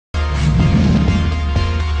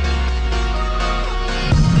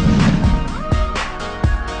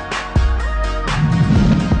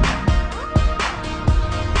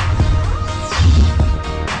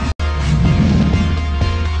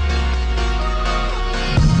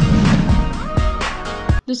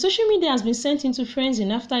The social media has been sent into frenzy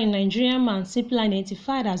after a Nigerian man, simply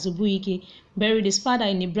identified as Buries, buried his father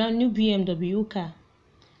in a brand new BMW car.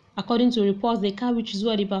 According to reports, the car, which is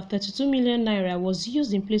worth about 32 million naira, was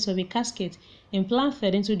used in place of a casket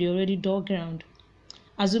implanted into the already dug ground.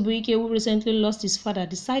 Buries, who recently lost his father,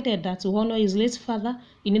 decided that to honor his late father,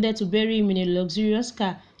 he needed to bury him in a luxurious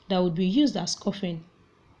car that would be used as coffin.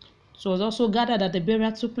 It was also gathered that the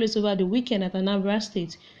burial took place over the weekend at Anambra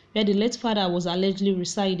State, where the late father was allegedly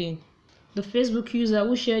residing. The Facebook user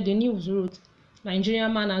who shared the news wrote,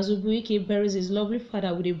 "Nigerian man Buries buries his lovely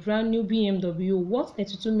father with a brand new BMW worth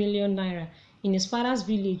 32 million naira in his father's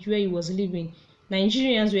village where he was living."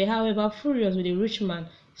 Nigerians were, however, furious with the rich man,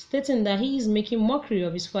 stating that he is making mockery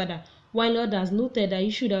of his father, while others noted that he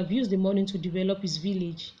should have used the money to develop his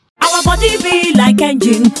village. Our body be like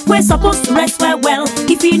engine, we're supposed to rest well.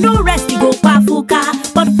 If you no rest, you go powerful car.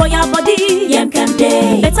 But for your body, yem can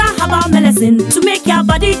day. Better have our medicine to make your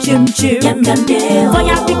body chim. Yem can day. For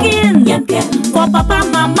your pikin, yem can. For papa,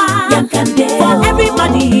 mama, yem can day. For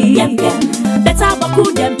everybody, yem can. Better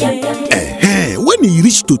baku them When you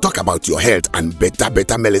reach to talk about your health and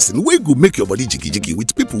better medicine, we go make your body jiggy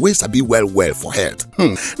with people wey sabi well for health.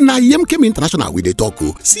 Now Yemkem International with the talk.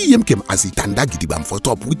 See Yemkem as it tanda gidibam for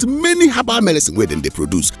top with many herbal medicine where they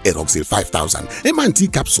produce. Eroxil 5000, MNT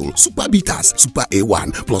capsule, Super Bitters, Super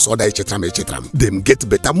A1, plus other etc. Them get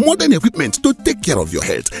better modern equipment to take care of your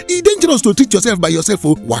health. It's dangerous to treat yourself by yourself.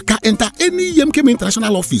 Waka enter any Yemkem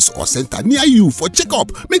International office or center near you for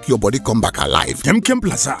checkup. Make your body come back alive. Yemkem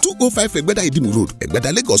Plaza, 205 Egbeda Idimu Road,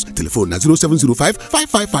 Egbeda Lagos. Telephone 0705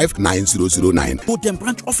 555 9009. Bodem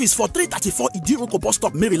branch office for 334 Idiroko bus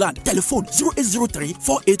stop, Maryland. Telephone 0803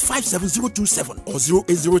 4857027 or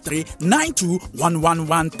 0803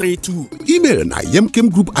 921132. Email na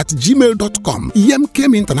yemkemgroup@gmail.com.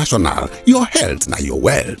 Yemkem International. Your health na your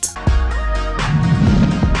wealth.